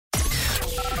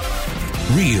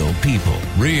Real people,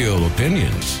 real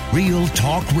opinions, real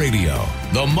talk radio.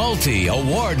 The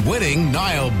multi-award-winning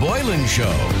Niall Boylan Show.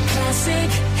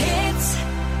 Classic hits.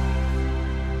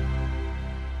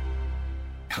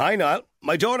 Hi, Niall.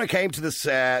 My daughter came to us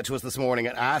this morning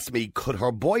and asked me, could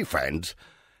her boyfriend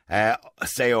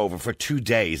stay over for 2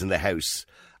 days in the house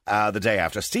the day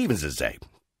after Stephen's Day,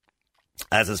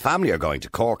 as his family are going to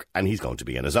Cork and he's going to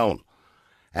be on his own.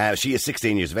 She is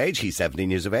 16 years of age, he's 17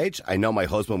 years of age. I know my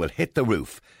husband will hit the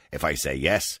roof if I say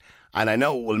yes, and I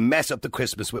know it will mess up the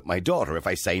Christmas with my daughter if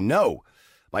I say no.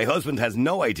 My husband has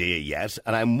no idea yet,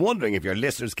 and I'm wondering if your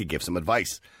listeners could give some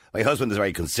advice. My husband is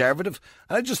very conservative,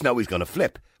 and I just know he's going to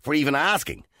flip for even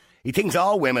asking. He thinks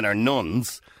all women are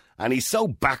nuns, and he's so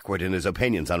backward in his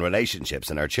opinions on relationships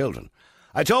and our children.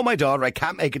 I told my daughter I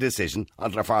can't make a decision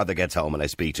until her father gets home and I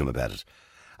speak to him about it.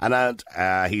 And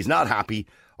he's not happy,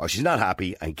 or she's not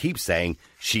happy, and keeps saying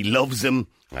she loves him.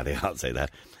 Well, they all say that.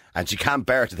 And she can't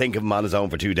bear to think of him on his own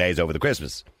for 2 days over the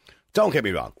Christmas. Don't get me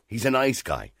wrong, he's a nice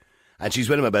guy. And she's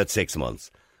with him about 6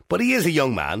 months. But he is a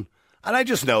young man, and I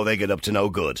just know they get up to no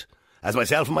good, as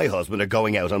myself and my husband are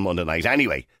going out on Monday night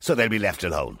anyway, so they'll be left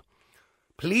alone.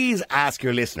 Please ask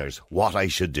your listeners what I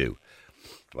should do.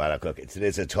 Well, look, it's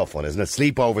a tough one, isn't it?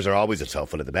 Sleepovers are always a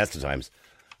tough one at the best of times.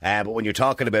 But when you're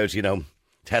talking about,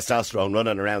 testosterone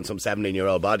running around some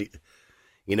 17-year-old body,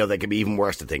 they can be even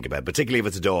worse to think about, particularly if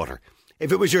it's a daughter.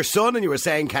 If it was your son and you were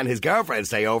saying, can his girlfriend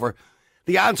stay over,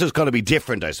 the answer's going to be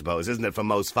different, I suppose, isn't it, from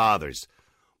most fathers?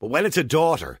 But when it's a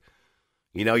daughter,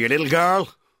 your little girl,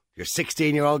 your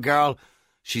 16-year-old girl,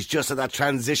 she's just at that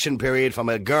transition period from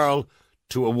a girl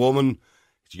to a woman.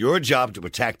 It's your job to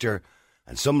protect her.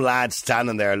 And some lad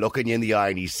standing there looking you in the eye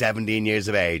and he's 17 years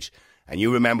of age, and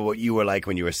you remember what you were like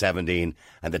when you were 17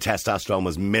 and the testosterone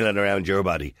was milling around your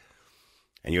body,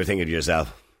 and you're thinking to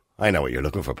yourself, I know what you're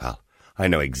looking for, pal. I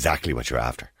know exactly what you're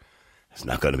after. It's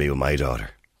not going to be with my daughter.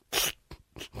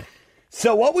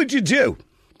 So what would you do?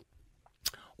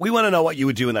 We want to know what you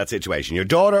would do in that situation. Your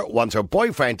daughter wants her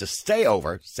boyfriend to stay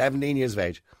over, 17 years of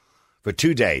age, for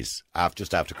 2 days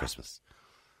just after Christmas.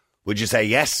 Would you say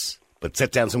yes, but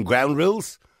set down some ground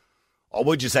rules? Or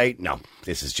would you say, no,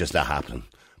 this is just not happening,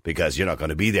 because you're not going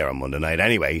to be there on Monday night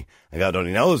anyway, and God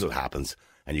only knows what happens,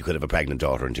 and you could have a pregnant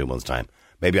daughter in 2 months' time.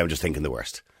 Maybe I'm just thinking the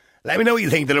worst. Let me know what you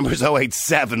think. The number is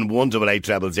 087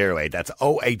 188 0008. That's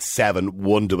 087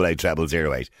 188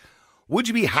 0008. Would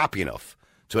you be happy enough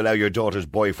to allow your daughter's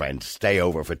boyfriend to stay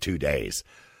over for 2 days?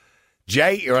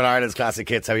 Jay, you're on Ireland's Classic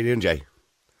Hits. How are you doing, Jay?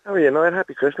 How are you, Niall?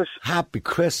 Happy Christmas. Happy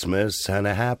Christmas and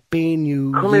a happy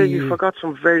new year. Come here, you forgot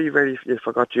some you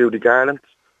forgot Judy Garland,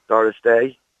 Doris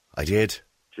Day. I did.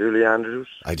 Julie Andrews.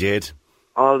 I did.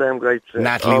 All them great.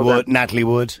 Natalie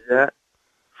Wood. Yeah.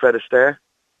 Fred Astaire.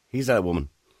 He's that woman.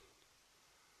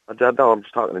 No, I'm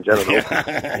just talking in general.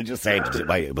 I'm just saying,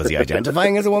 was he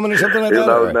identifying as a woman or something like that?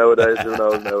 Who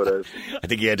knows nowadays. I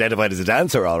think he identified as a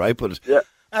dancer, all right, but... Yeah.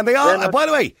 And they all... by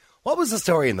the way, what was the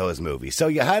story in those movies? So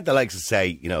you had the likes of,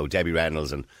 say, Debbie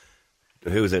Reynolds and...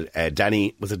 Who was it?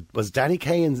 Danny... Was Danny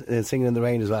Kaye in Singing in the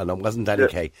Rain as well? No, it wasn't Danny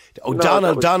Kaye. Oh,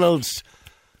 no, Donald...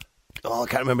 Oh, I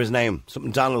can't remember his name.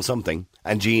 Donald something.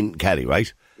 And Gene Kelly,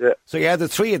 right? Yeah. So you had the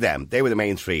three of them. They were the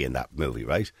main three in that movie,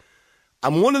 right?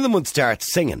 And one of them would start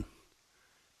singing.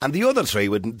 And the other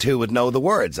two would know the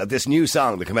words of this new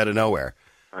song that came out of nowhere.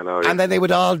 I know. Yeah. And then they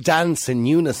would all dance in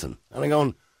unison. And I'm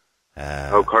going...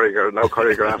 no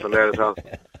choreographing there at all.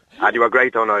 And you were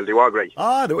great, though, Niall. You were great.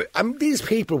 These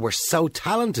people were so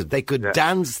talented. They could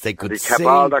dance, they could sing. They kept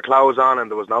all their clothes on, and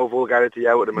there was no vulgarity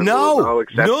out of them.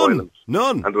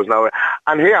 None. And there was no...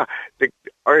 And here,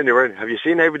 have you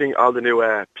seen everything? All the new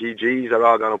PGs are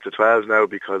all gone up to 12s now,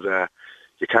 because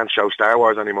you can't show Star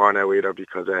Wars anymore now either,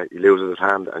 because he loses his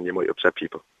hand and you might upset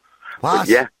people. What?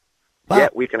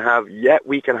 But we can have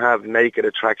Naked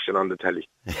Attraction on the telly.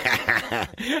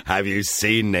 Have you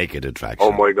seen Naked Attraction?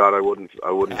 Oh my God, I wouldn't.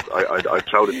 I'd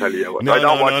throw the telly out. I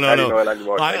don't watch telly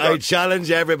anymore. I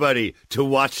challenge everybody to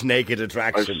watch Naked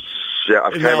Attraction.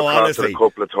 I've came across it a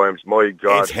couple of times. My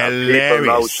God, it's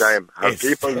hilarious.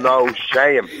 People no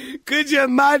shame. Could you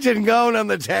imagine going on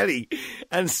the telly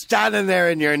and standing there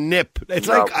in your nip? It's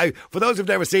like, for those who've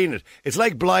never seen it, it's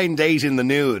like blind date in the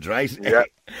nude, right? Yeah,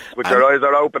 with your eyes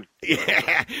are open.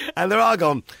 Yeah, and they're all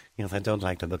going, I don't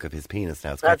like the look of his penis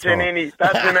now. That's an innie,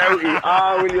 that's an outie.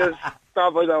 Oh, will you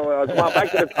stop? Come on,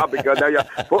 back to the topic. Now you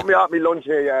put me off my lunch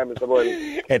here, Mr.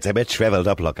 Boyle. It's a bit shriveled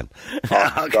up looking.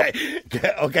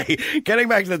 Okay, getting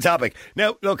back to the topic.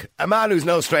 Now, look, a man who's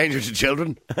no stranger to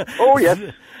children. Oh, yes.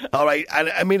 All right, and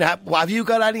I mean, have you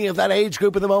got any of that age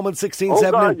group at the moment, 16,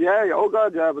 17? Oh,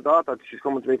 God, yeah, I have a daughter. She's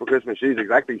coming to me for Christmas. She's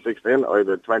exactly 16. I have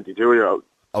a 22-year-old.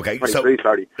 Okay, 23, so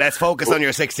sorry. let's focus on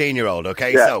your 16-year-old,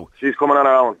 okay? Yeah, So, she's coming on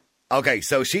her own. okay,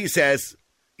 so she says,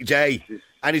 Jay,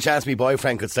 any chance my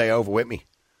boyfriend could stay over with me?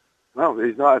 No,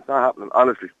 it's not happening.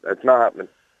 Honestly, it's not happening.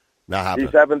 Not happening.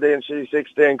 He's 17, she's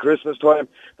 16, Christmas time.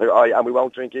 Like, oh, yeah, and we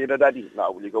won't drink either, Daddy.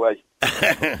 No, will you go away?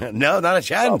 No, not a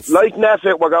chance. No. Like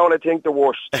Neffet, we're going to think the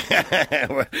worst.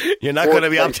 You're not going to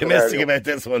be optimistic about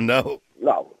this one, no.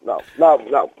 No.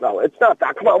 It's not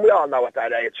that. Come on, we all know at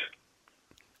that age.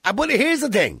 But here's the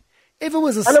thing. If it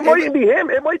was a... And it mightn't be him.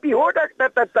 It might be her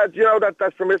that you know,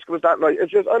 that's promiscuous that night.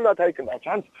 It's just, I'm not taking that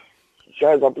chance. She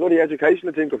has a bloody education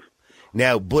to think of.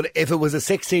 Now, but if it was a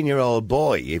 16-year-old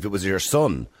boy, if it was your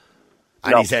son,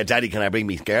 and he said, Daddy, can I bring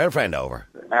my girlfriend over?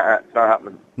 It's not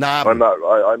happening. Nah. I'm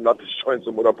not destroying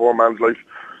some other poor man's life.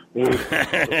 Because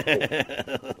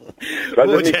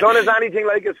if my son is anything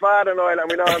like his father, Niall,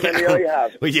 and we know how many I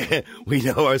have. Well, yeah, we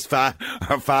know our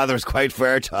father's quite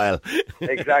fertile.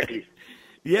 Exactly.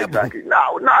 Yeah, exactly.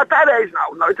 No, at that age,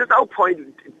 no. There's no point.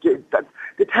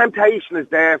 The temptation is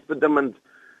there for them, and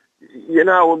you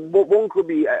know, one could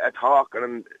be a talk,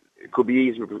 and it could be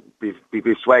easy to be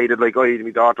persuaded, like, oh, he's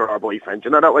my daughter or boyfriend.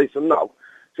 You know that way. So no,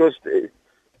 just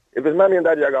if his mommy and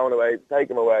daddy are going away, take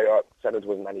him away or send him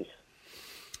to his nannies.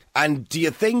 And do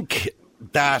you think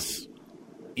that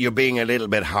you're being a little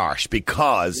bit harsh?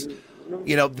 Because,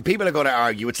 you know, the people are going to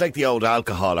argue, it's like the old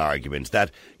alcohol argument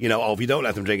that, you know, oh, if you don't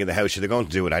let them drink in the house, they're going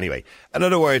to do it anyway. In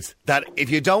other words, that if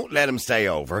you don't let him stay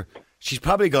over, she's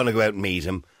probably going to go out and meet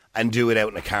him and do it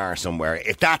out in a car somewhere,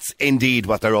 if that's indeed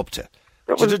what they're up to.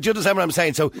 Do you understand what I'm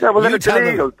saying? So, yeah, well, then you it's tell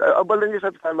illegal. them, Well, then you just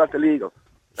have to tell them that's illegal.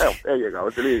 No, there you go,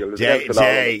 it's illegal. Jay,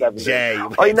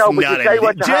 I know, but you say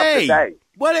what you have to say.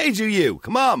 What age are you?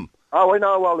 Come on. Oh, I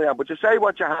know, well, yeah, but you say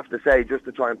what you have to say just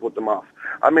to try and put them off.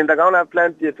 I mean, they're going to have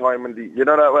plenty of time, and you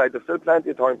know that way. There's still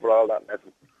plenty of time for all that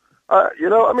messing. You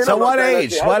know, I mean. So what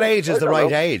age? What age is the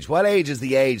right age? What age is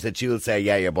the age that you'll say,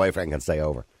 yeah, your boyfriend can stay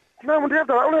over? No, when they have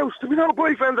their own house. There'll be no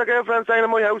boyfriends or girlfriends staying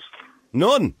in my house.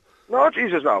 None? No,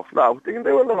 Jesus, no. They can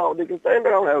do it alone. They can stay in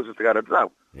their own houses together.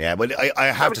 No. Yeah, but I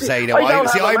have to say, you know,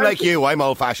 I'm like you. I'm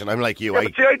old-fashioned. I'm like you. Yeah,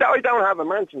 but see, I don't have a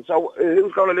mansion, so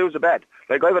who's going to lose a bed?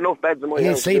 Like, I have enough beds in my house.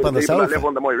 He'll sleep on the sofa. Live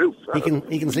under my roof. He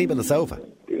can sleep on the sofa.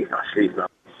 He's not sleeping on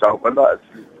the sofa. No,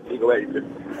 he go away.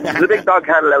 There's a big dog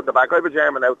kennel out the back. I have a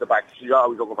German out the back. She's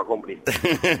always looking for company.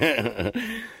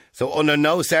 So under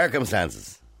no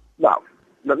circumstances? No,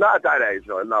 not at that age,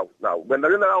 no. When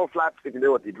they're in their own flats, they can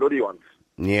do what they bloody want.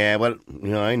 Yeah, well, you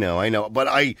know, I know. But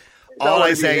all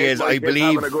I say is I believe...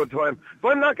 having a good time.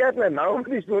 But I'm not getting it now.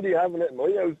 Nobody's bloody having it in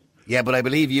my house. Yeah, but I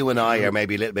believe you and I are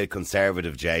maybe a little bit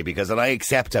conservative, Jay, and I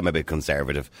accept I'm a bit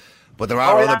conservative. But there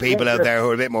are other people out there who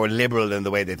are a bit more liberal in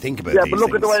the way they think about these things. Yeah, but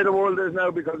look at the way the world is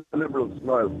now because of the liberals,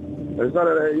 Niall. It's not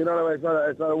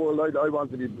it's not a world I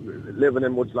want to be living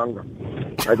in much longer.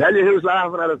 I tell you who's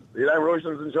laughing at us. You know,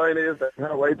 Russians and Chinese, they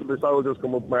can't wait till the soldiers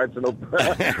come up marching up.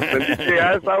 Then you see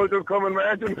our soldiers coming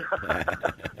marching.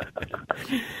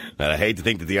 Well, I hate to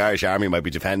think that the Irish Army might be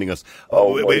defending us.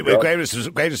 With greatest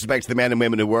respect to the men and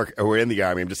women who are in the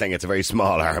Army, I'm just saying it's a very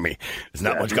small army. There's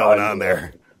not much going on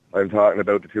there. I'm talking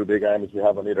about the two big armies we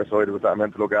have on either side of us that are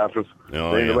meant to look after us.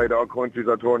 The way that our countries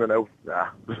are turning out.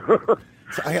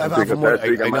 I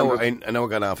know we're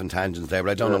going off in tangents there,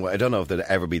 but I don't know if there'll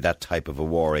ever be that type of a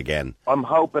war again. I'm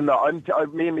hoping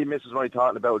that. Me and my missus were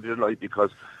talking about it tonight because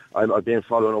I've been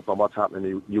following up on what's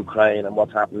happening in Ukraine and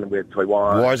what's happening with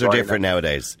Taiwan. Wars are different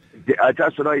nowadays.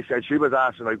 That's what I said. She was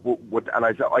asking, and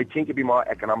I said, I think it'd be more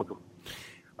economical.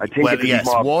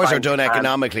 Wars are done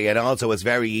economically, and also it's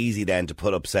very easy then to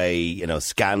put up, say, you know,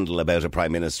 scandal about a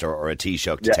prime minister or a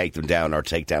Taoiseach to take them down or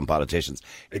take down politicians.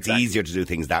 It's easier to do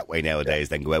things that way nowadays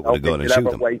than go out with a gun and shoot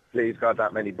them. Wait, please, God,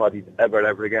 that many bodies ever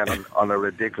again on a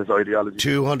ridiculous ideology.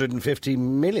 250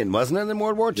 million, wasn't it, in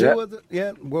World War II?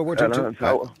 Yeah, World War II.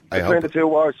 Between the two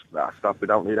wars, stop, we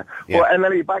don't need it. Yeah. Well, and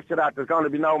then back to that, there's going to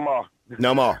be no more.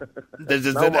 No more.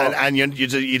 And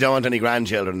you don't want any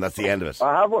grandchildren, that's the end of it.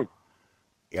 I have one.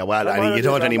 Yeah, well, you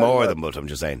don't want any more of them, but I'm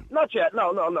just saying. Not yet, no.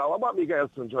 I want my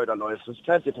girls to enjoy their lives. There's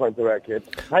plenty of time for our kids.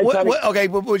 Okay,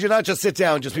 but would you not just sit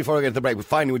down, just before we get to the break,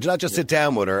 finally, would you not just sit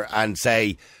down with her and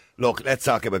say, look, let's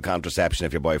talk about contraception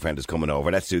if your boyfriend is coming over.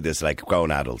 Let's do this like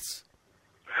grown adults.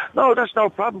 No, that's no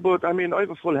problem, but I mean, I have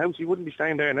a full house. He wouldn't be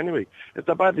staying there anyway. If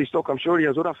they're badly stuck, I'm sure he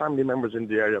has other family members in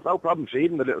the area. No problem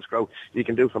feeding the little scrow. He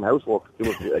can do some housework,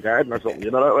 do a garden or something, you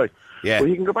know that way. Yeah. But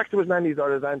he can go back to his nannies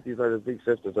or his aunties or his big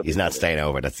sisters. He's not staying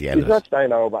over, that's the end of it. He's not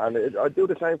staying over, and I do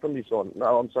the same for my son.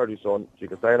 No, I'm sorry, son. She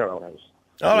can stay in her own house.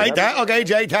 All right, okay,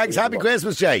 Jay, thanks. Happy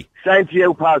Christmas, Jay. Same to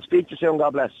you, pal. Speak to you soon,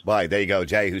 God bless. Bye, there you go,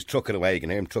 Jay, who's trucking away. You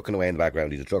can hear him trucking away in the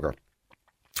background. He's a trucker.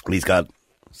 And he's got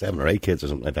 7 or 8 kids or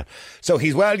something like that. So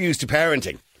he's well used to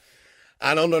parenting.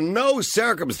 And under no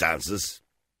circumstances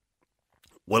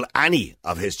will any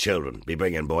of his children be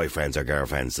bringing boyfriends or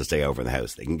girlfriends to stay over in the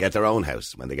house. They can get their own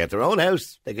house. When they get their own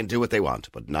house, they can do what they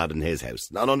want, but not in his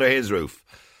house, not under his roof.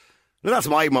 Now,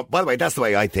 by the way, that's the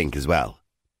way I think as well.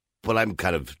 But I'm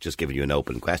kind of just giving you an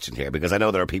open question here because I know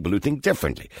there are people who think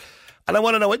differently. And I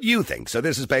want to know what you think. So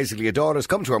this is basically a daughter's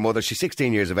come to her mother. She's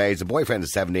 16 years of age. The boyfriend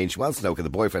is 17. She wants to know, can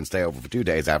the boyfriend stay over for 2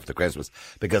 days after the Christmas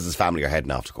because his family are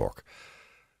heading off to Cork.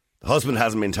 The husband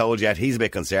hasn't been told yet. He's a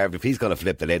bit conservative. He's going to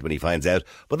flip the lid when he finds out.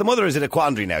 But the mother is in a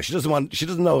quandary now. She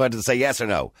doesn't know whether to say yes or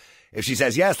no. If she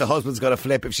says yes, the husband's going to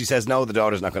flip. If she says no, the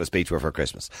daughter's not going to speak to her for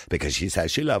Christmas because she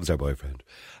says she loves her boyfriend.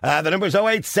 The number's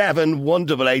 087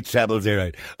 188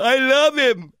 0008. I love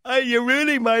him. You're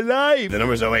ruining my life. The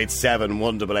number's 087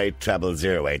 188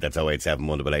 0008. That's 087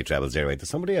 188 0008. There's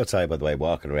somebody outside, by the way,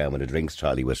 walking around with a drinks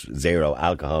trolley with 0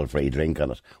 alcohol-free drink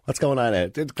on it. What's going on now?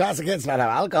 The Classic Hits not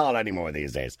have alcohol anymore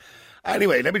these days.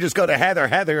 Anyway, let me just go to Heather.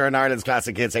 Heather, you're in Ireland's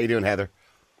Classic Hits. How you doing, Heather?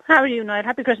 How are you, Niall?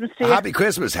 Happy Christmas to you. Happy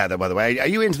Christmas, Heather, by the way. Are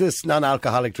you into this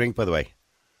non-alcoholic drink, by the way?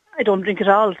 I don't drink at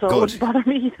all, so it wouldn't bother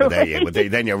me either way.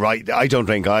 Then you're right. I don't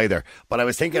drink either. But I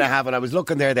was thinking of having, I was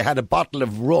looking there, they had a bottle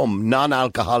of rum,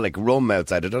 non-alcoholic rum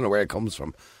outside. I don't know where it comes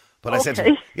from. But Okay. I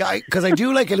said, yeah, because I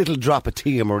do like a little drop of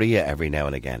Tia Maria every now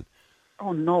and again.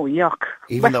 Oh, no, yuck.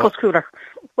 Even West Coast Cooler.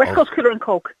 West Coast Cooler and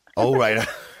Coke. Oh, right.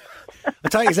 I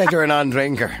thought you said you're a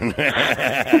non-drinker.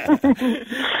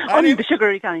 Only the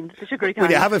sugary kind. The sugary kind.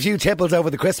 Will you have a few tipples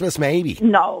over the Christmas, maybe?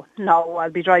 No,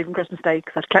 I'll be driving Christmas Day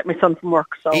because I've kept my son from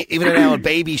work. So Even an old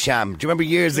Baby Sham. Do you remember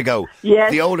years ago? Yes,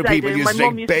 the older I people do. used to My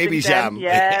mum drink used to Baby drink them. Sham.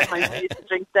 Yeah, my mum used to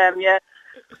drink them, yeah.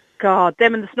 God,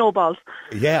 them and the snowballs.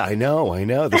 Yeah, I know.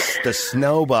 The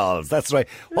snowballs. That's right.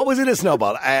 What was in a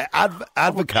snowball?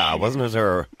 Advocaat, wasn't it?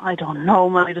 Or I don't know,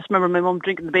 man. I just remember my mum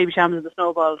drinking the Baby Shams and the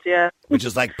snowballs, yeah. which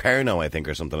is like Pernod, I think,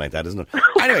 or something like that, isn't it?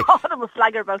 Anyway. God, I'm a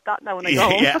flagger about that now when I go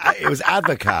home. Yeah, it was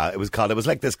Advocaat. It was called. It was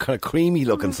like this kind of creamy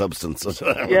looking substance.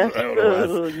 Yes.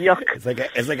 Yuck.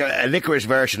 It's like a licorice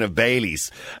version of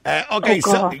Bailey's. Okay,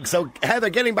 so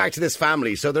Heather, getting back to this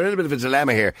family, so they're in a bit of a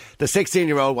dilemma here. The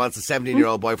 16-year-old wants a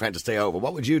 17-year-old boyfriend to stay over.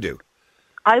 What would you do?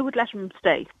 I would let him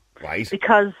stay. Right.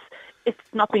 Because it's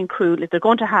not being cruel. If they're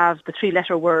going to have the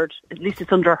 3-letter word, at least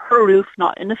it's under her roof,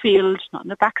 not in the field, not in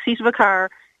the back seat of a car.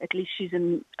 At least she's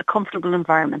in a comfortable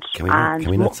environment. Can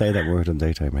we not say that word on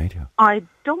daytime radio? I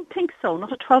don't think so.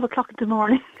 Not at 12 o'clock in the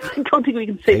morning. I don't think we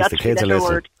can say that 3-letter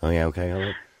word. Oh, yeah, okay.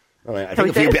 All right. I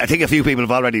think a few people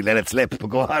have already let it slip, but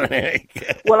go on.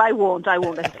 Well, I won't let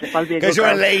it slip. I'll be a good Because you're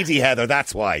girl. a lady, Heather,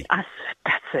 that's why.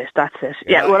 That's it.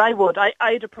 Yeah, well, I would.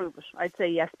 I'd approve it. I'd say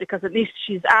yes, because at least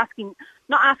she's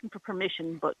not asking for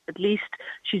permission, but at least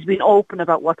she's been open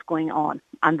about what's going on.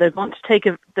 And they're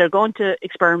going to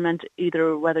experiment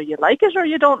either whether you like it or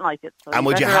you don't like it. So and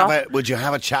would you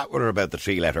have a chat with her about the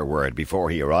 3-letter word before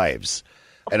he arrives?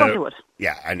 Of course I would.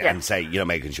 Yeah, and say,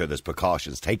 making sure there's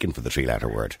precautions taken for the 3-letter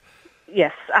word.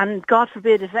 Yes, and God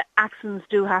forbid if accidents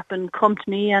do happen, come to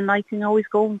me and I can always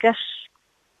go and get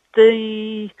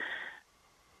the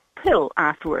pill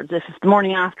afterwards if it's the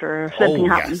morning after or something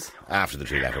happens. Yes, after the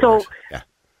 3-letter word. Yeah.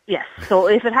 Yes, so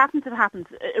if it happens, it happens.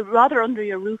 Rather under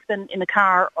your roof than in a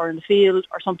car or in the field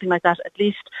or something like that. At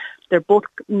least they're both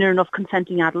near enough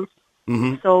consenting adults.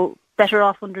 Mm-hmm. So better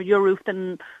off under your roof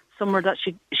than somewhere that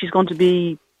she's going to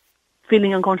be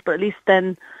feeling uncomfortable. At least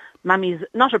then Mammy's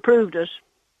not approved it,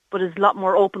 but is a lot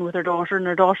more open with her daughter, and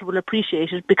her daughter will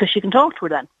appreciate it because she can talk to her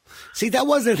then. See, that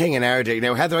was the thing in our day.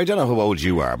 Now, Heather, I don't know how old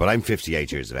you are, but I'm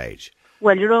 58 years of age.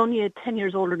 Well, you're only 10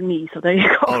 years older than me, so there you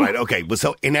go. All right, okay. Well,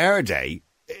 so in our day,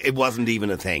 it wasn't even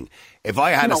a thing. If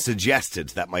I had suggested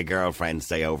that my girlfriend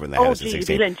stay over in the house at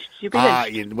 16... You'd be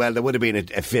lynched. Well, there would have been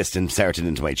a fist inserted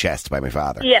into my chest by my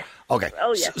father. Yes. Okay.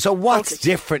 Oh, yes. So what's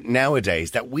different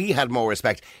nowadays that we had more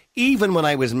respect? Even when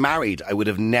I was married, I would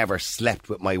have never slept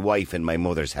with my wife in my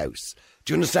mother's house.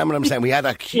 Do you understand what I'm saying? We had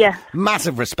a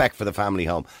massive respect for the family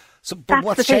home. So, but that's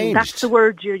what's the thing. changed? That's the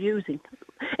word you're using.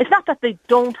 It's not that they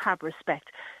don't have respect.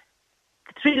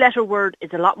 The 3-letter word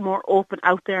is a lot more open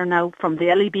out there now, from the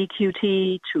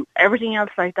LEBQT to everything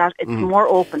else like that. It's more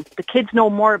open. The kids know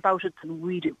more about it than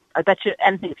we do. I bet you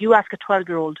anything. If you ask a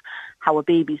 12-year-old how a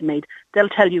baby's made, they'll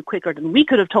tell you quicker than we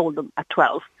could have told them at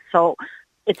 12. So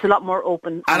it's a lot more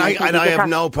open. And I have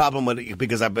no problem with it,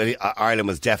 because Ireland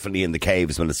was definitely in the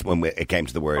caves when it came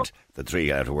to the word, the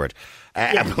 3-letter word.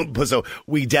 So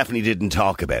we definitely didn't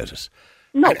talk about it.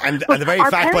 No, and the very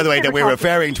fact, by the way, that we're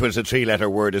referring to it as a 3-letter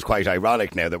word is quite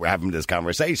ironic now that we're having this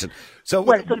conversation. So,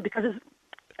 well, it's only because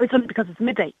it's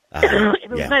midday. If it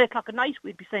was 9 o'clock at night,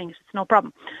 we'd be saying it. It's no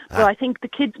problem. But I think the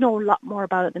kids know a lot more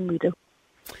about it than we do.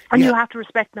 And you have to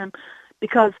respect them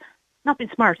because, not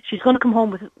being smart, she's going to come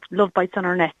home with love bites on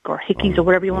her neck or hickeys or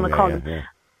whatever you want to call them. Yeah.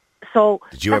 So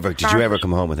Did you ever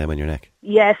come home with them on your neck?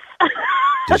 Yes.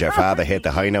 Did your father hit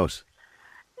the high note?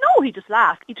 No, he just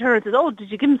laughed. He turned and said, "Oh, did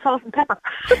you give him salt and pepper?"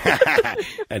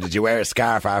 And did you wear a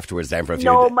scarf afterwards then for a few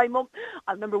No, days? my mum.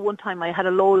 I remember one time I had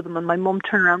a load of them, and my mum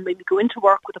turned around and made me go into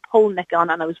work with a pole neck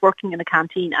on, and I was working in a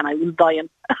canteen, and I was dying.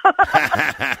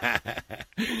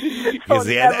 So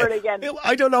never again.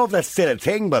 I don't know if that's still a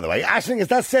thing, by the way. Aisling, is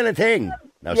that still a thing?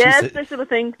 No, Yes, there's still a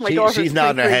thing. My daughter. She's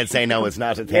nodding her head saying, no, it's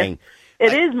not a thing.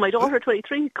 It is. My daughter,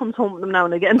 23, comes home with them now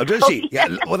and again. Oh, does she? Yeah.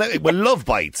 Well, love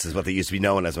bites is what they used to be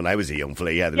known as when I was a young fella.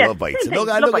 Yeah, the love bites. same thing,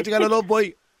 Look, love bites. you got a love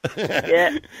bite.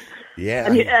 Yeah.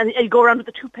 Yeah. And you go around with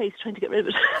the toothpaste trying to get rid of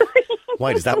it.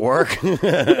 Why does that work?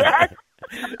 Yes.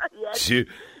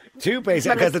 Toothpaste,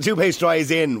 because the toothpaste dries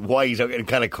in white and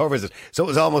kind of covers it. So it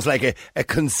was almost like a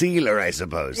concealer, I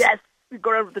suppose. Yes. You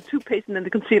go around with the toothpaste and then the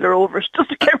concealer over it just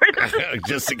to get rid of it.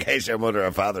 Just in case your mother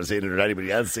or father's seen it or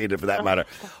anybody else seen it for that matter.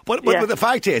 But the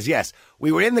fact is, yes,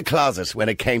 we were in the closet when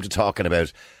it came to talking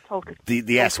about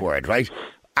the S word, right?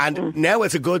 And now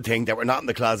it's a good thing that we're not in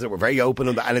the closet. We're very open,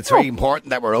 and it's very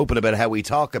important that we're open about how we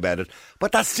talk about it.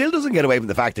 But that still doesn't get away from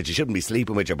the fact that you shouldn't be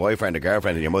sleeping with your boyfriend or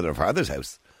girlfriend in your mother and father's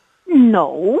house.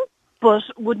 No, but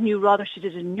wouldn't you rather she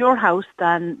did it in your house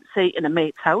than, say, in a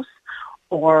mate's house?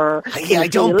 Or I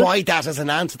don't buy that as an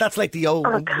answer. That's like the old...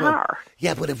 Or a car.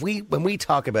 Yeah, but when we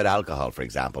talk about alcohol, for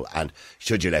example, and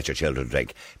should you let your children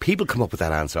drink, people come up with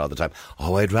that answer all the time.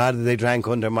 Oh, I'd rather they drank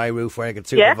under my roof where I could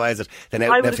supervise it than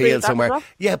out in the field somewhere. Well.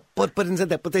 Yeah, but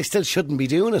they still shouldn't be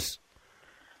doing it.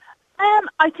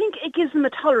 I think it gives them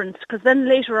a tolerance, because then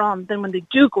later on, when they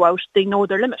do go out, they know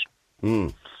their limit.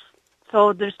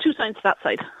 So there's two sides to that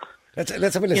side.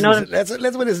 Let's have a listen. Let's have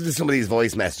a listen to some of these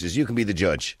voice messages. You can be the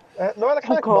judge. Noel, I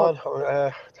can't come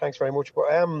on. Thanks very much.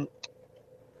 But am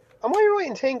I right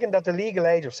in thinking that the legal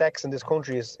age of sex in this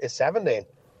country is 17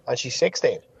 and she's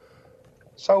 16?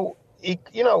 So,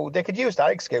 they could use that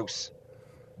excuse.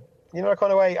 You know, that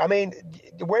kind of way. I mean,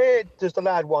 where does the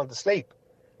lad want to sleep?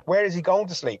 Where is he going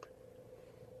to sleep?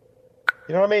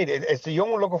 You know what I mean? Is the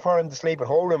young one looking for him to sleep in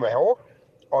her room with her?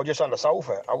 Or just on the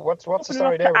sofa? What's the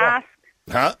story there with that?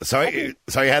 Huh? Sorry,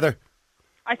 Heather?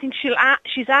 I think she's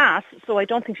asked, so I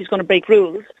don't think she's going to break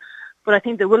rules. But I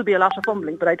think there will be a lot of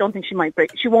fumbling, but I don't think she won't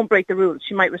break the rules.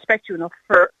 She might respect you enough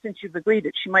since you've agreed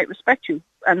it, she might respect you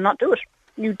and not do it.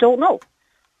 You don't know.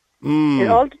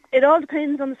 It all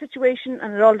depends on the situation,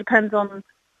 and it all depends on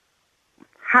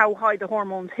how high the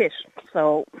hormones hit.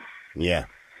 So... Yeah.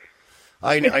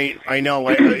 I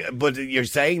know, but you're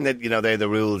saying that, they're the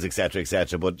rules, etc.,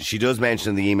 etc., but she does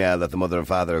mention in the email that the mother and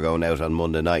father are going out on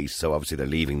Monday night, so obviously they're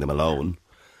leaving them alone.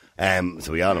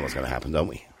 So we all know what's going to happen, don't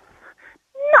we?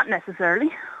 Not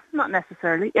necessarily.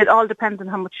 It all depends on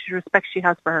how much respect she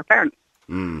has for her parents.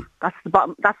 That's the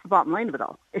bottom line of it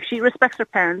all. If she respects her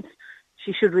parents,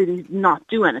 she should really not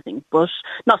do anything. But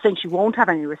not saying she won't have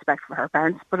any respect for her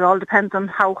parents, but it all depends on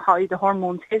how high the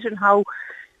hormones hit and how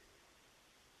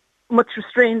much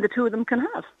restraint the two of them can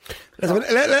have. Let's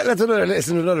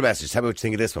listen to another message. How about you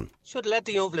think of this one? Should let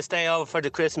the young fella stay over for the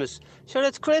Christmas. Sure,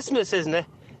 it's Christmas, isn't it?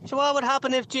 So what would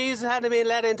happen if Jesus hadn't been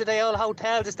let into the old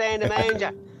hotel to stay in the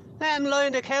manger? Let him lie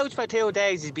on the couch for 2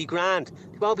 days, he'd be grand.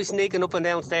 He won't be sneaking up and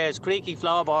downstairs, creaky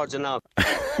floorboards and all.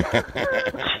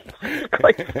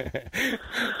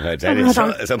 I tell you,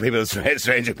 some people have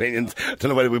strange opinions. I don't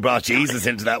know whether we brought Jesus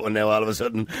into that one now all of a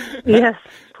sudden. Yes,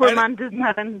 poor man didn't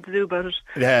have anything to do about it.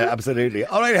 Yeah, absolutely.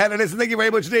 All right, Heather, listen, thank you very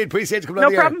much indeed. Appreciate you coming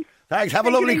on the air. No problem. Thanks. Have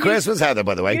a lovely Christmas, Heather,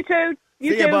 by the way. You too.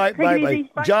 See you, bye.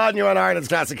 John, you're on Ireland's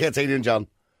Classic Hits. How you doing, John?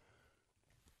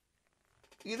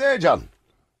 You there, John?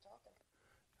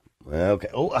 Okay.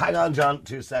 Oh, hang on, John.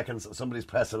 2 seconds. Somebody's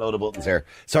pressed a load of buttons here.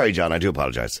 Sorry, John. I do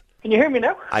apologise. Can you hear me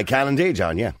now? I can indeed,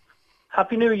 John. Yeah.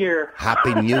 Happy New Year.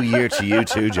 Happy New Year to you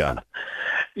too, John.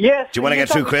 Yes. Do you want to get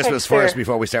through Christmas first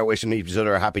before we start wishing each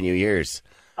other a Happy New Year's?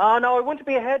 Oh, no, I want to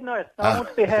be ahead now. I want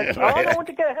to be ahead. Right. I don't want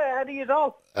to get ahead of you at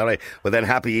all. All right. Well, then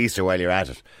Happy Easter while you're at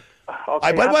it.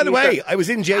 Okay, by the way, I was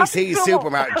in JC's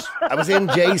supermarket. I was in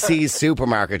JC's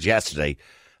supermarket yesterday,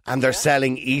 and they're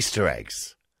selling Easter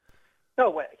eggs.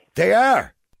 No way. They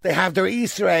are. They have their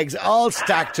Easter eggs all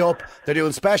stacked up. They're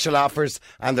doing special offers,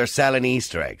 and they're selling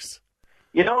Easter eggs.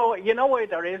 You know why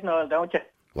there is, Noel, don't you?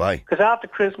 Why? Because after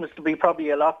Christmas there'll be probably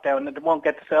a lockdown and they won't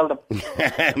get to sell them.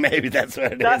 Maybe that's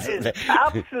what it is. That is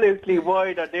absolutely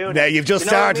why they're doing it. Now, you've just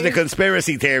started a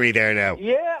conspiracy theory there now.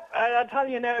 Yeah, I'll tell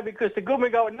you now, because the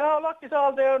government go, no, lock this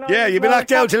all down. Yeah, you'll be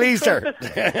locked out till Easter.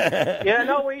 Yeah,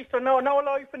 no Easter, no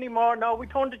life anymore. No, we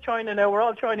turned to China now. We're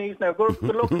all Chinese now. Good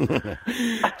luck.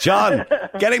 John,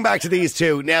 getting back to these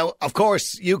two. Now, of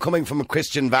course, you coming from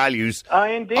Christian values.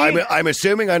 Indeed. I'm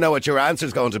assuming I know what your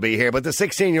answer's going to be here, but the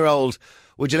 16-year-old,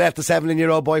 would you let the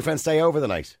 17-year-old boyfriend stay over the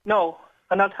night? No,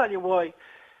 and I'll tell you why.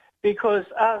 Because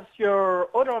as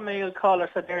your other male caller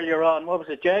said earlier on, what was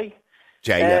it, Jay?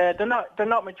 Yeah. They're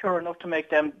not mature enough to make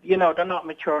them, they're not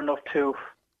mature enough to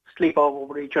sleep over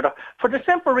with each other. For the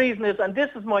simple reason is, and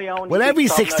this is my own... Well, every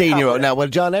 16-year-old... Now,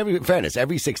 John, in fairness,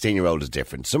 every 16-year-old is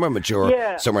different. Some are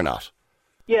mature, some are not.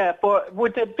 Yeah, but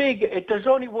with there's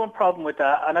only one problem with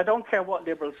that, and I don't care what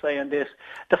liberals say on this.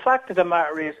 The fact of the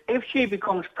matter is, if she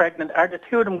becomes pregnant, are the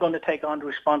two of them going to take on the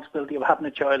responsibility of having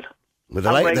a child? Well,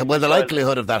 the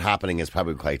likelihood of that happening is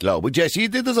probably quite low. But yes,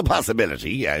 there's a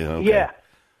possibility. Yeah. Okay. Yeah.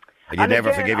 And you'd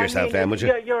never forgive yourself then, would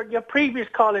you? Your previous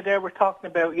caller there were talking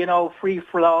about, free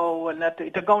flow and that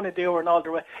they're going to do and all the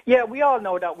rest. Yeah, we all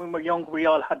know that when we were young, we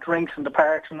all had drinks in the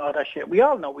parks and all that shit. We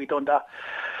all know we done that.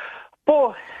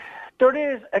 But there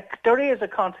is a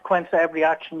consequence to every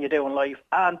action you do in life,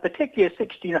 and particularly a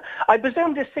 16. I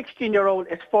presume this 16-year-old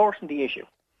is forcing the issue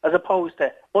as opposed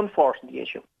to unforcing the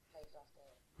issue.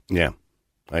 Yeah.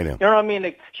 I know. You know what I mean?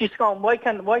 Like, she's going, why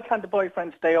can't the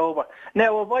boyfriend stay over?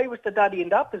 Now, if I was the daddy in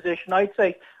that position, I'd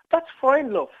say, that's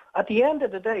fine, love. At the end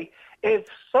of the day, if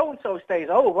so-and-so stays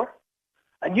over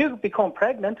and you become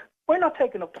pregnant, we're not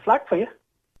taking up the slack for you.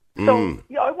 So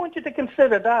I want you to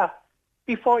consider that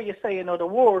before you say another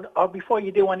word or before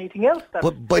you do anything else.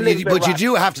 But you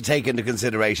do have to take into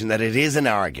consideration that it is an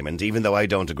argument, even though I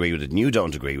don't agree with it and you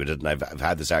don't agree with it, and I've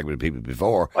had this argument with people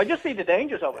before. I just see the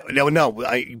dangers of it. No,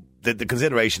 the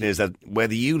consideration is that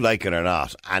whether you like it or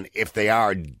not, and if they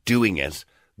are doing it,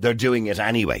 they're doing it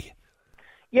anyway.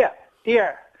 Yeah, they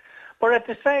are. But at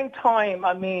the same time,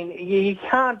 I mean, you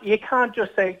can't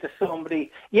just say to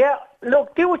somebody, yeah,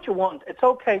 look, do what you want. It's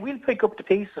okay. We'll pick up the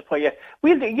pieces for you.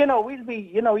 We'll be.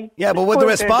 Yeah, but would the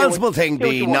responsible thing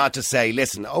be not to say,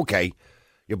 listen, okay,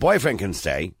 your boyfriend can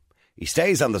stay. He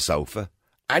stays on the sofa.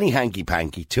 Any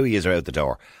hanky-panky, 2 years are out the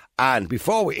door. And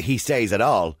before he stays at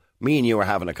all, me and you are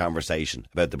having a conversation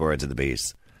about the birds and the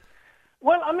bees.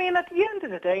 Well, I mean, at the end of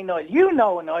the day, Niall, you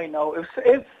know and I know,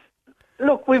 if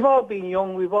look, we've all been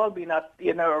young, we've all been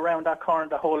around that corner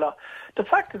the whole lot. The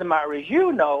fact of the matter is,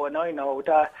 you know and I know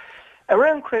that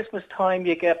around Christmas time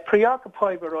you get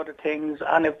preoccupied with other things,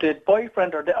 and if the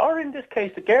boyfriend or in this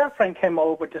case the girlfriend came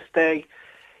over to stay,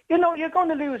 you're going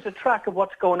to lose the track of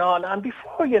what's going on, and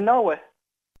before you know it,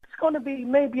 it's going to be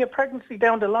maybe a pregnancy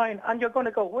down the line, and you're going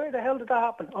to go, where the hell did that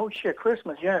happen? Oh shit,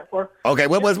 Christmas, yeah. Okay,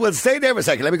 well, we'll stay there for a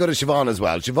second. Let me go to Siobhan as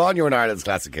well. Siobhan, you're in Ireland's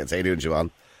Classic Hits. How you doing, Siobhan?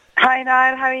 Hi,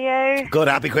 Niall. How are you? Good.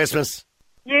 Happy Christmas.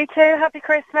 You too. Happy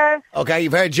Christmas. Okay,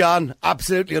 you've heard John.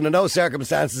 Absolutely, under no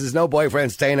circumstances is no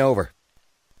boyfriend staying over.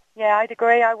 Yeah, I'd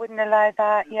agree. I wouldn't allow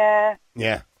that. Yeah.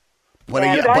 Yeah.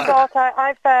 My daughter,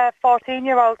 I've a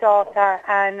 14-year-old daughter,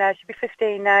 and she'll be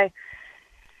 15 now.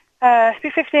 She'll be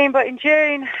 15, but in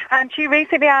June, and she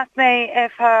recently asked me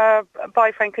if her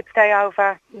boyfriend could stay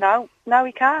over. No,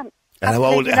 he can't. And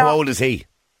how old is he?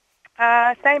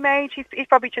 Same age. He's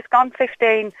probably just gone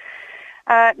 15.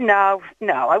 No,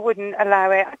 I wouldn't allow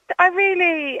it. I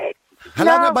really... How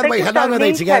long are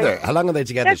they together? How long are they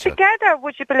together? They're together,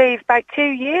 would you believe, about 2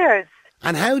 years.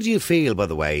 And how do you feel, by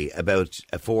the way, about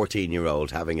a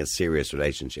 14-year-old having a serious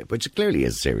relationship, which clearly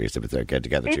is serious if they're getting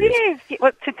together 2 years? It is.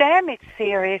 Well, to them it's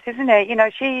serious, isn't it? You know,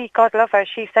 God love her,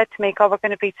 she said to me, God, we're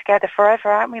going to be together forever,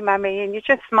 aren't we, Mammy? And you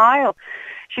just smile.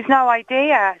 She's no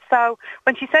idea. So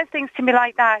when she says things to me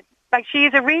like that, like, she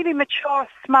is a really mature,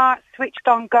 smart,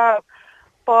 switched-on girl,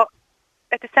 but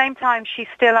at the same time, she's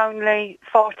still only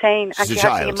 14, and she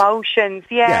has the emotions.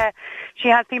 Yeah, she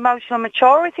has the emotional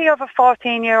maturity of a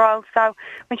 14-year-old. So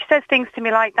when she says things to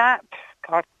me like that,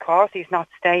 God, of course he's not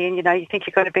staying. You know, you think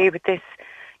you're going to be with this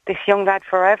young lad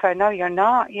forever. No, you're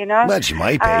not. You know. Well, she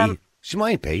might be. She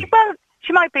might be. Well,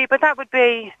 she might be, but that would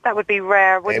be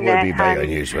rare, wouldn't it? It would be very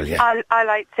unusual, yeah. I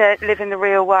like to live in the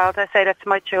real world. I say that to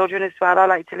my children as well. I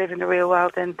like to live in the real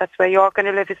world, and that's where you're going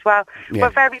to live as well. Yeah. We're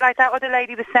very, like that other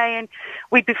lady was saying,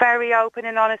 we'd be very open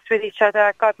and honest with each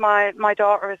other. God, my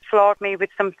daughter has floored me with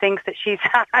some things that she's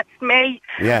asked me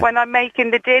when I'm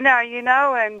making the dinner, you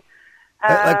know. And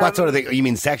like what sort of thing? You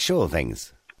mean sexual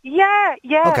things? Yeah.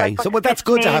 Okay, so that's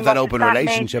good to have that open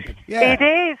relationship. Yeah. It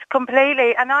is,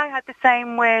 completely. And I had the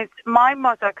same with my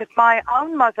mother, because my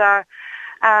own mother,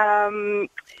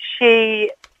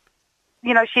 she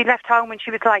left home when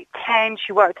she was like 10.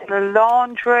 She worked in a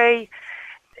laundry.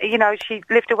 You know, she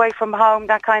lived away from home,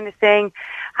 that kind of thing.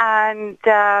 And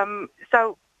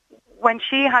so when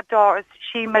she had daughters,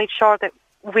 she made sure that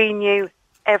we knew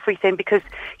everything because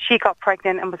she got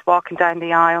pregnant and was walking down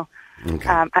the aisle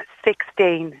at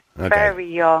 16. Okay.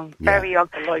 Very young, very young.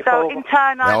 So in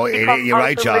turn, you're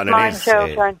right, John. It is.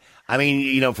 Children. I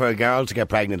mean, for a girl to get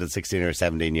pregnant at 16 or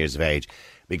 17 years of age,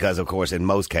 because, of course, in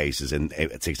most cases,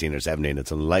 at 16 or 17,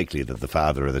 it's unlikely that the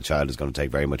father of the child is going to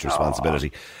take very much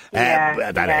responsibility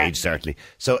at that age, certainly.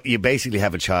 So you basically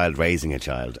have a child raising a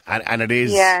child. And it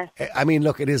is, I mean,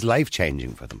 look, it is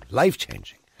life-changing for them.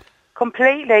 Life-changing.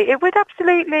 Completely. It would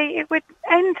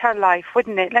end her life,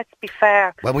 wouldn't it? Let's be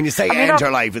fair. Well, when you say end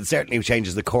her life, it certainly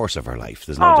changes the course of her life.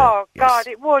 There's no doubt. Oh, God,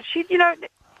 it would.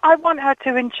 I want her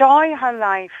to enjoy her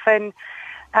life and...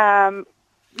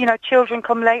 children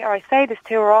come later. I say this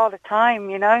to her all the time,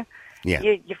 Yeah.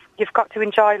 You've got to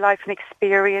enjoy life and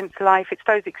experience life. It's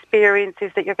those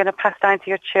experiences that you're going to pass down to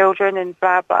your children and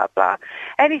blah, blah, blah.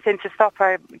 Anything to stop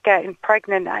her getting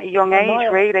pregnant at a young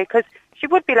age, really, because she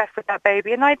would be left with that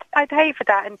baby, and I'd hate for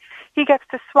that. And he gets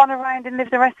to swan around and live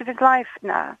the rest of his life.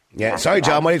 Nah. Yeah, sorry,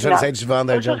 John, what are you trying to say to Siobhan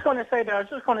there, John? I was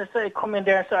just going to say, come in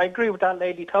there and say, I agree with that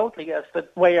lady totally, yes, the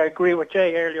way I agree with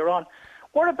Jay earlier on.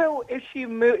 What about if she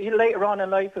later on in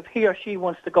life, if he or she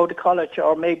wants to go to college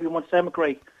or maybe wants to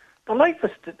emigrate? The life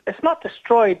it's not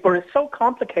destroyed, but it's so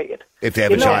complicated. If they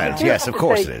have a child, yes, of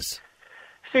course it is.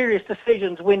 Serious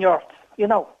decisions when you're,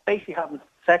 basically having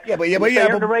sex. Yeah, but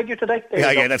on the radio today.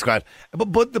 Yeah, that's great.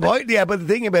 But the point, but the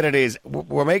thing about it is,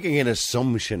 we're making an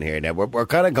assumption here now. We're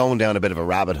kind of going down a bit of a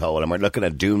rabbit hole, and we're looking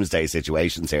at doomsday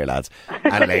situations here, lads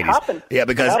and ladies. Yeah,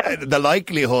 because the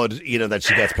likelihood, that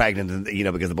she gets pregnant,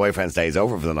 and because the boyfriend stays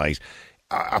over for the night,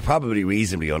 are probably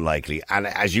reasonably unlikely. And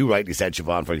as you rightly said,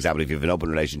 Siobhan, for example, if you have an open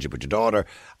relationship with your daughter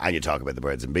and you talk about the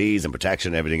birds and bees and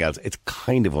protection and everything else, it's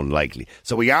kind of unlikely.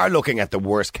 So we are looking at the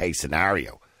worst case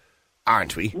scenario,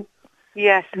 aren't we?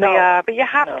 Yes, we are. But you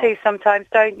have to sometimes,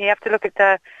 don't you? You have to look at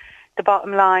the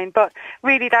bottom line. But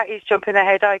really, that is jumping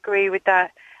ahead. I agree with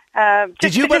that.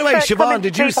 Did you, by the way, Siobhan,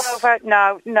 did you...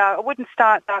 No, I wouldn't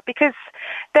start that, because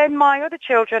then my other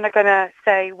children are going to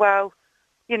say, well,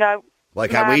 why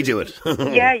can't we do it?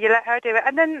 Yeah, you let her do it.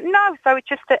 And then, no, so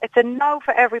it's a no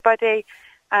for everybody.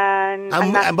 And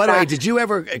by the way, did you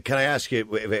ever, can I ask you,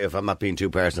 if I'm not being too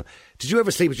personal, did you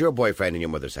ever sleep with your boyfriend in your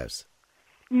mother's house?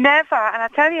 Never. And I'll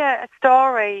tell you a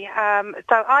story.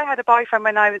 So I had a boyfriend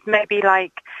when I was maybe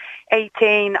like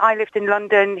 18. I lived in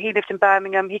London. He lived in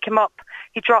Birmingham. He came up.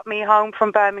 He dropped me home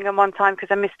from Birmingham one time because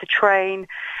I missed a train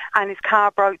and his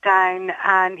car broke down,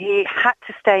 and he had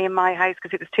to stay in my house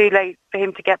because it was too late for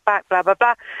him to get back, blah, blah,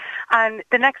 blah. And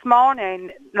the next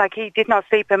morning, he did not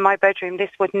sleep in my bedroom.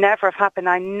 This would never have happened.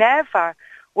 I never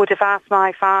would have asked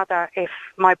my father if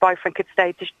my boyfriend could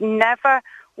stay. This never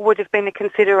would have been a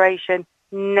consideration.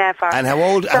 Never. And how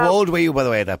old were you, by the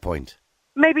way, at that point?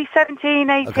 Maybe 17,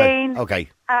 18. Okay.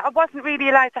 I wasn't really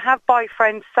allowed to have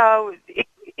boyfriends, so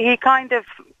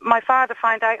my father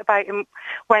found out about him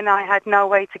when I had no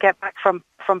way to get back from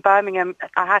Birmingham.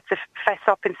 I had to fess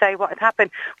up and say what had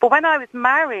happened. But when I was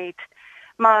married,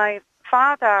 my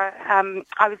father,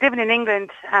 I was living in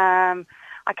England, I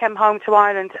came home to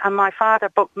Ireland, and my father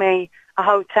booked me a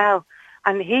hotel.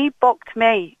 And he booked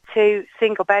me 2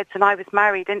 single beds, and I was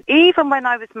married. And even when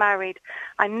I was married,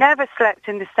 I never slept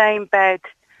in the same bed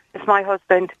as my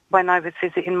husband when I was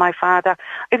visiting my father.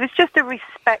 It was just a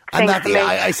respect thing for me.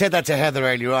 I said that to Heather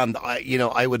earlier on.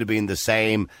 I would have been the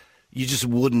same. You just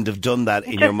wouldn't have done that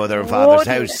in your mother and father's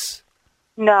house.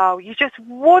 No, you just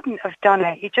wouldn't have done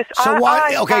it. You just. So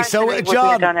why? Okay, so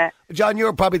John,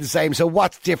 you're probably the same. So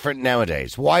what's different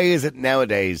nowadays? Why is it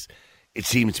nowadays it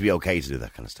seems to be okay to do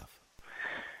that kind of stuff?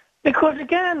 Because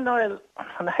again, Niall,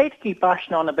 and I hate to keep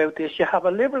bashing on about this, you have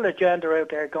a liberal agenda out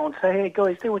there going, say, hey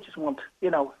guys, do what you want.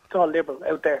 It's all liberal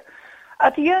out there.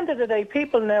 At the end of the day,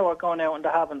 people now are going out and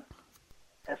they're having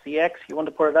sex, you want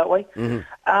to put it that way. Mm-hmm.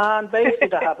 And basically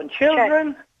they're having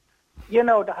children,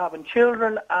 they're having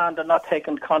children and they're not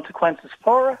taking consequences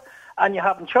for it. And you're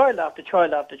having child after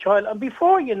child after child. And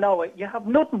before you know it, you have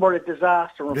nothing but a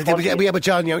disaster. Yeah, but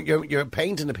John, you're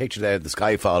painting a picture there of the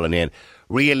sky falling in.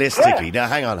 Realistically, now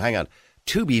hang on.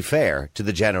 To be fair to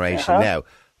the generation now,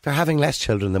 they're having less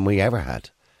children than we ever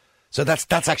had. So that's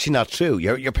actually not true.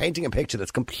 You're painting a picture that's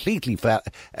completely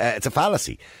it's a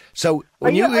fallacy. So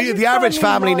when the average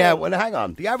family now,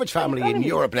 the average family in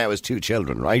Europe now is 2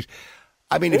 children, right?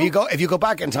 I mean, if you go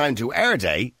back in time to our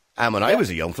day, and when I was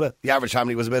a young fella, the average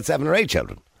family was about 7 or 8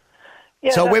 children.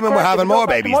 Yeah, so women were having more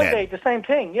babies then. Day, the same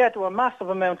thing. Yeah, there were massive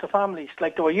amounts of families.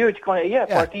 There were huge. But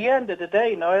at the end of the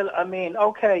day, Niall, I mean,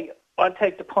 okay, I'll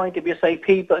take the point if you say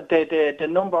people, the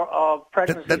number of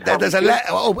pregnancies. There's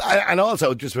and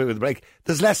also, just with the break,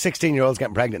 there's less 16-year-olds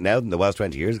getting pregnant now than there was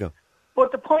 20 years ago.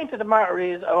 But the point of the matter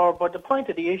is, but the point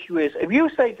of the issue is, if you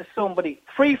say to somebody,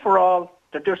 free for all,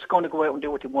 they're just going to go out and do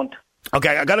what they want.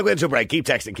 Okay, I've got to go into a break. Keep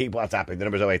texting, keep WhatsApping. The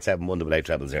number's 087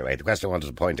 188 0008. The question I wanted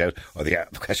to point out, or the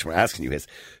question we're asking you is,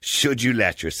 should you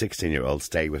let your 16-year-old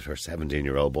stay with her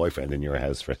 17-year-old boyfriend in your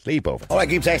house for a sleepover? All right,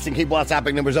 keep texting, keep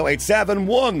WhatsApping. Number's 087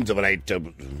 188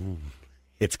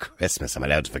 It's Christmas, I'm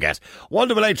allowed to forget.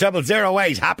 188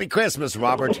 0008. Happy Christmas,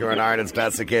 Robert. You're in Ireland's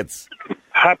Classic Hits.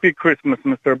 Happy Christmas,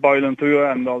 Mr. Boylan, to you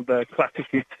and all the Classic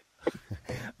Hits.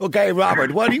 Okay,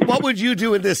 Robert, what would you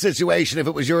do in this situation if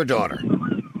it was your daughter?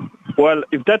 Well,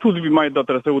 if that would be my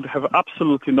daughter, I would have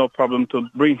absolutely no problem to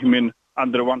bring him in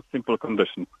under one simple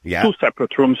condition. Yeah. 2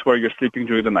 separate rooms where you're sleeping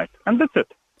during the night. And that's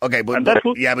it. Okay,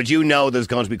 but you know there's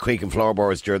going to be creaking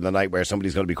floorboards during the night where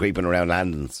somebody's going to be creeping around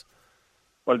landings.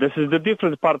 Well, this is the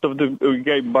different part of the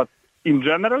game, but in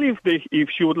general, if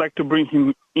she would like to bring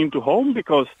him into home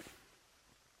because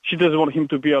she doesn't want him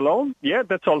to be alone, yeah,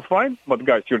 that's all fine. But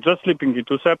guys, you're just sleeping in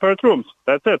 2 separate rooms.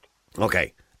 That's it.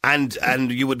 Okay.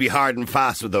 And you would be hard and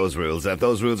fast with those rules. If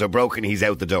those rules are broken, he's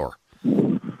out the door.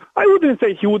 I wouldn't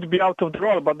say he would be out of the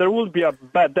door, but there would be a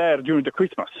bad air during the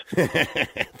Christmas.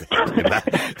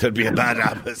 There'd be a bad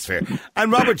atmosphere.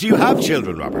 And Robert, do you have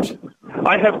children, Robert?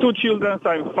 I have 2 children.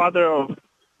 I'm father of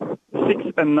 6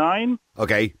 and 9.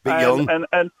 Okay, bit young.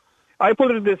 And I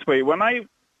put it this way. When I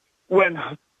went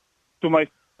to my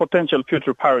potential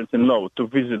future parents-in-law to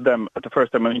visit them at the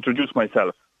first time and introduce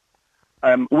myself,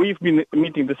 we've been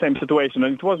meeting the same situation,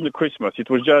 and it wasn't a Christmas. It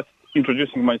was just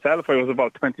introducing myself. I was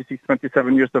about 26,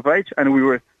 27 years of age, and we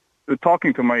were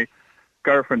talking to my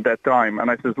girlfriend that time, and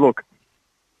I said, look,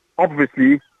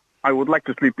 obviously, I would like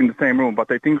to sleep in the same room,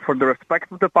 but I think for the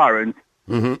respect of the parents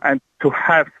and to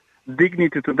have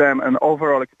dignity to them and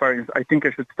overall experience, I think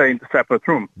I should stay in the separate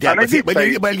room. Yeah,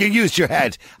 you used your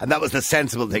head, and that was the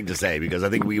sensible thing to say, because I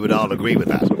think we would all agree with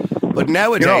that. But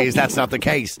nowadays, that's not the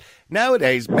case.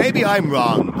 Nowadays, maybe I'm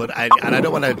wrong, and I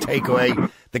don't want to take away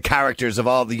the characters of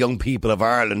all the young people of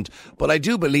Ireland, but I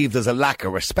do believe there's a lack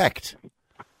of respect.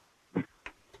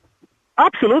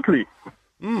 Absolutely.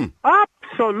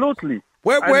 Absolutely.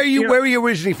 Where are you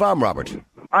originally from, Robert?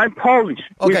 I'm Polish.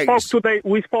 Okay.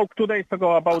 We spoke 2 days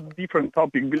ago about different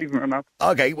topic, believe it or not.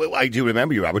 Okay, well, I do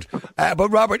remember you, Robert. But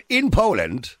Robert, in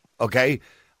Poland, okay,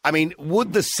 I mean,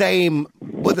 would the same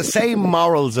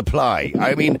morals apply?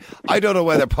 I mean, I don't know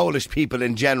whether Polish people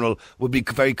in general would be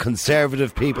very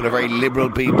conservative people or very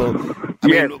liberal people.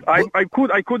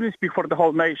 I couldn't speak for the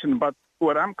whole nation, but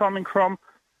where I'm coming from,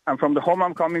 and from the home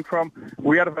I'm coming from,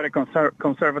 we are a very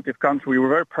conservative country. We're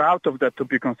very proud of that, to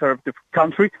be a conservative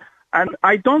country, and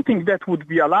I don't think that would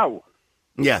be allowed.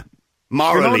 Yeah.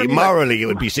 Morally, it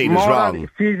would be seen as wrong.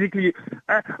 Physically.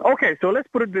 Okay, so let's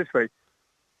put it this way.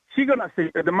 She's going to say,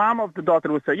 the mom of the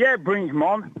daughter will say, yeah, bring him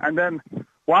on. And then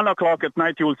 1 o'clock at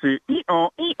night, you will see, the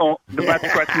bad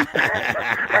scratching.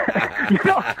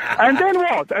 And then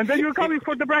what? And then you're coming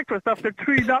for the breakfast after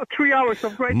 3 hours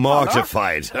of great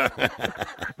mortified.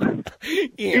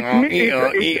 It's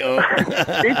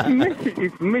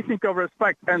missing of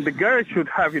respect. And the girl should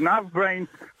have enough brain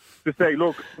to say,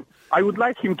 look, I would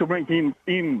like him to bring him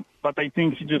in, but I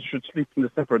think he just should sleep in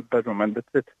a separate bedroom, and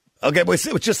that's it. Okay, but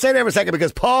just stay there for a second,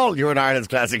 because Paul, you're in Ireland's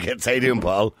Classic Hits. How you doing,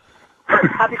 Paul?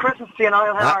 Happy Christmas to you,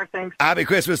 Niall. How are things? Happy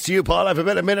Christmas to you, Paul. I've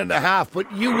about a minute and a half,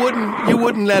 but you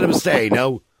wouldn't let him stay,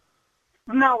 no?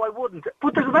 No, I wouldn't.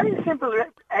 But there's a very simple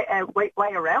way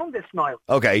around this, Niall.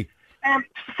 Okay. To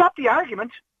stop the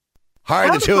argument,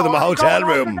 hire the 2 of them a hotel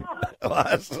room.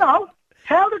 What? No,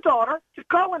 tell the daughter to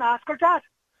go and ask her dad.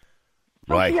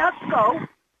 So right. She has to go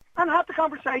and have the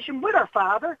conversation with her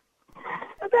father,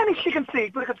 and then she can see,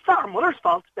 because it's not her mother's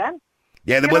fault then.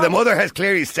 Yeah, the mother has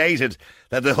clearly stated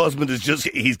that the husband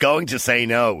he's going to say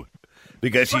no,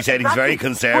 because she said he's very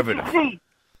conservative. See,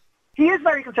 he is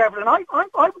very conservative, and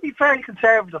I would be fairly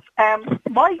conservative.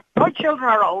 My children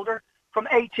are older, from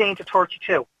 18 to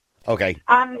 32. Okay.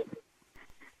 And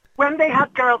when they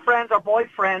had girlfriends or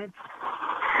boyfriends,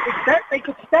 they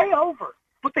could stay over,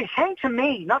 but they came to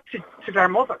me, not to their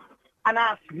mother, and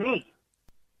asked me.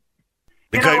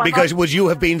 Because would you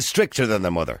have been stricter than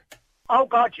the mother? Oh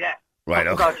God, yeah. Right.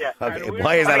 Okay. Oh God, yeah. Okay.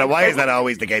 Why is that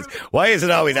always the case? Why is it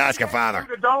always ask your father?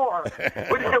 The door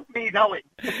without me knowing.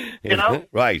 You know.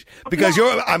 Right. Because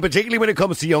and particularly when it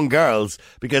comes to young girls,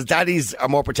 because daddies are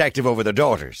more protective over their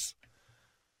daughters.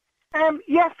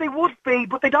 Yes, they would be,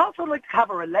 but they'd also like to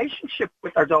have a relationship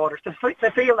with their daughters to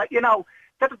feel like,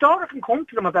 that the daughter can come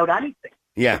to them about anything.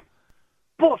 Yeah.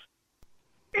 But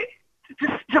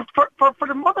for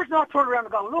the mothers not to turn around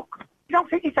and go, look, you don't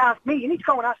think you need to ask me, you need to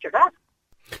go and ask your dad.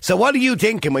 So what are you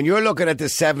thinking when you're looking at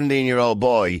this 17-year-old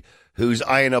boy who's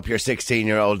eyeing up your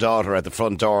 16-year-old daughter at the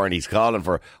front door and he's calling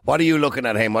for her? What are you looking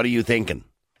at him? What are you thinking?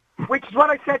 Which is what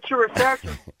I said to your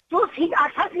researcher. Has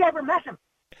he ever met him?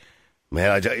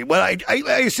 Well,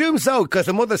 I assume so, because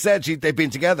the mother said they've been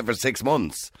together for 6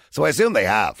 months. So I assume they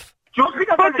have. Just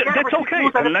because that's okay.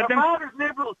 If the father's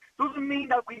liberal doesn't mean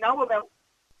that we know about.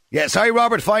 Yeah, sorry,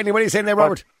 Robert, finally, what are you saying there,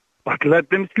 Robert? But let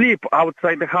them sleep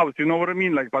outside the house, you know what I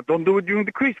mean? Like, but don't do it during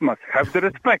the Christmas. Have the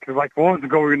respect. Like, what's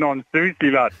going on? Seriously,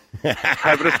 lad.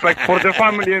 Have respect for the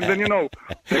family, and then, you know.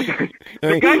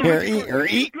 The guy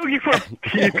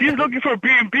he's looking for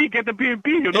B&B, get the B&B,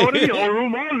 you know what I mean? Or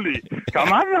room only.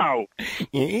 Come on now.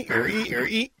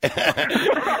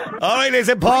 All right,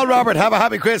 listen, Paul, Robert, have a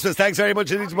happy Christmas. Thanks very much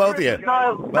to both of you.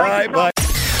 Bye.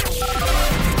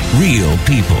 Real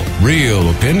people, real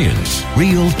opinions,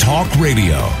 real talk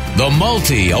radio. The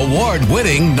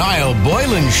multi-award-winning Niall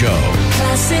Boylan Show.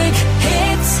 Classic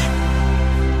hits.